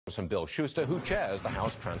Congressman Bill Shuster, who chairs the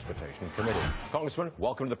House Transportation Committee. Congressman,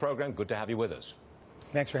 welcome to the program. Good to have you with us.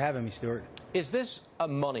 Thanks for having me, Stuart. Is this a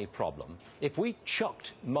money problem? If we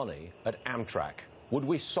chucked money at Amtrak, would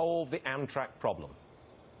we solve the Amtrak problem?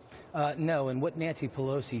 No, and what Nancy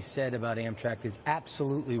Pelosi said about Amtrak is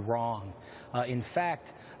absolutely wrong. In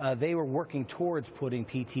fact, they were working towards putting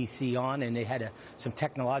PTC on, and they had some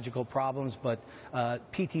technological problems, but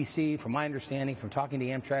PTC, from my understanding, from talking to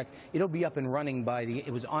Amtrak, it'll be up and running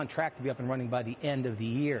it was on track to be up and running by the end of the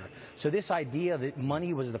year. So this idea that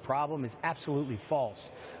money was the problem is absolutely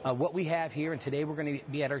false. What we have here, and today we're going to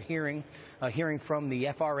be at our hearing from the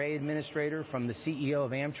FRA administrator, from the CEO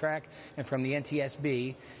of Amtrak, and from the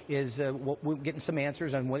NTSB, is we're getting some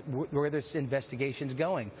answers on where this investigation is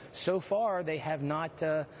going. So far, they have not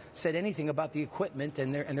said anything about the equipment,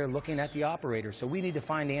 and they're looking at the operator. So we need to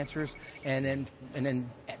find answers and then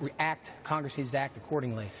act. Congress needs to act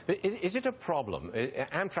accordingly. Is it a problem?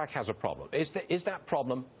 Amtrak has a problem. Is that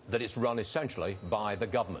problem that it's run essentially by the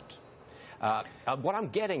government? What I'm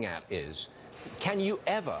getting at is, can you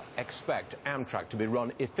ever expect Amtrak to be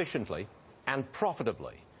run efficiently and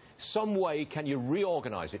profitably? Some way can you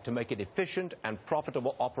reorganize it to make it efficient and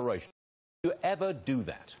profitable operation? Do you ever do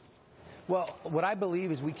that? Well, what I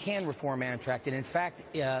believe is we can reform Amtrak, and in fact,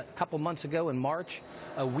 a couple months ago in March,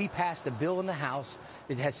 we passed a bill in the House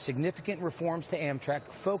that has significant reforms to Amtrak,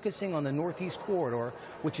 focusing on the Northeast Corridor,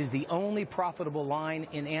 which is the only profitable line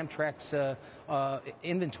in Amtrak's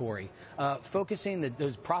inventory, focusing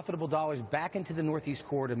those profitable dollars back into the Northeast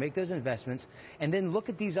Corridor, make those investments, and then look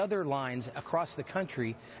at these other lines across the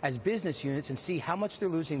country as business units and see how much they're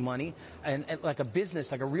losing money, and like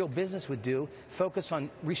a real business would do, focus on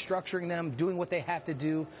restructuring them, doing what they have to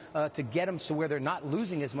do to get them so where they're not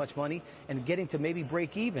losing as much money and getting to maybe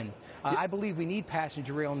break even. I believe we need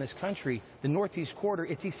passenger rail in this country. The Northeast Corridor,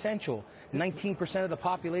 it's essential. 19% of the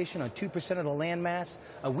population on 2% of the land mass.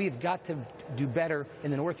 We've got to do better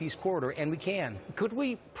in the Northeast Corridor, and we can. Could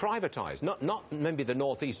we privatize, not maybe the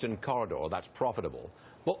Northeastern Corridor, that's profitable,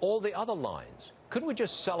 but all the other lines? Couldn't we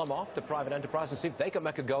just sell them off to private enterprise and see if they can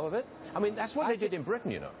make a go of it? I mean, that's what they did in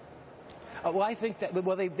Britain, you know. Well, I think that,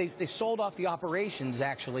 they sold off the operations,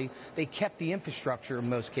 actually. They kept the infrastructure in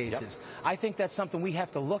most cases. Yep. I think that's something we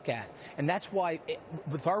have to look at. And that's why,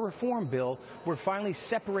 with our reform bill, we're finally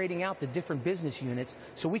separating out the different business units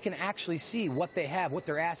so we can actually see what they have, what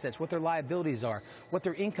their assets, what their liabilities are, what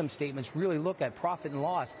their income statements really look at, profit and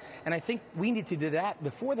loss. And I think we need to do that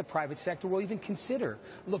before the private sector will even consider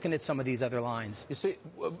looking at some of these other lines. You see,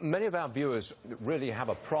 many of our viewers really have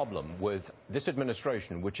a problem with this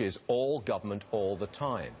administration, which is all government all the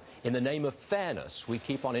time. In the name of fairness, we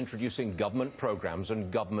keep on introducing government programs and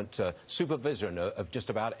government supervision of just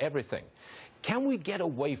about everything. Can we get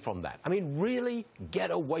away from that? I mean, really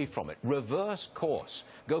get away from it. Reverse course.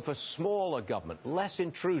 Go for smaller government, less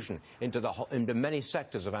intrusion into many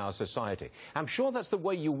sectors of our society. I'm sure that's the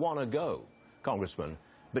way you want to go, Congressman,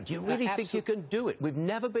 but do you really think you can do it? We've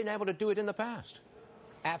never been able to do it in the past.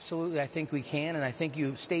 Absolutely, I think we can, and I think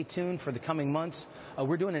you stay tuned for the coming months.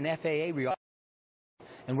 We're doing an FAA reauthorization,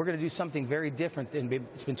 and we're going to do something very different than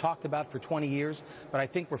it's been talked about for 20 years. But I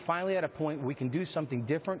think we're finally at a point where we can do something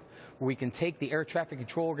different, where we can take the Air Traffic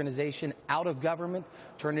Control Organization out of government,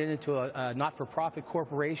 turn it into a not-for-profit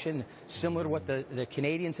corporation, similar to what the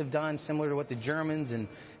Canadians have done, similar to what the Germans and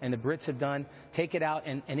the Brits have done. Take it out,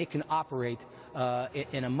 and it can operate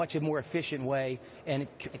in a much more efficient way and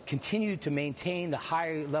continue to maintain the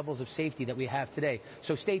high levels of safety that we have today.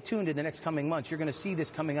 So stay tuned in the next coming months. You're going to see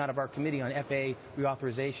this coming out of our committee on FAA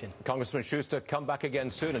reauthorization. Congressman Shuster, come back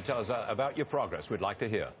again soon and tell us about your progress. We'd like to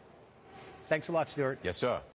hear. Thanks a lot, Stuart. Yes, sir.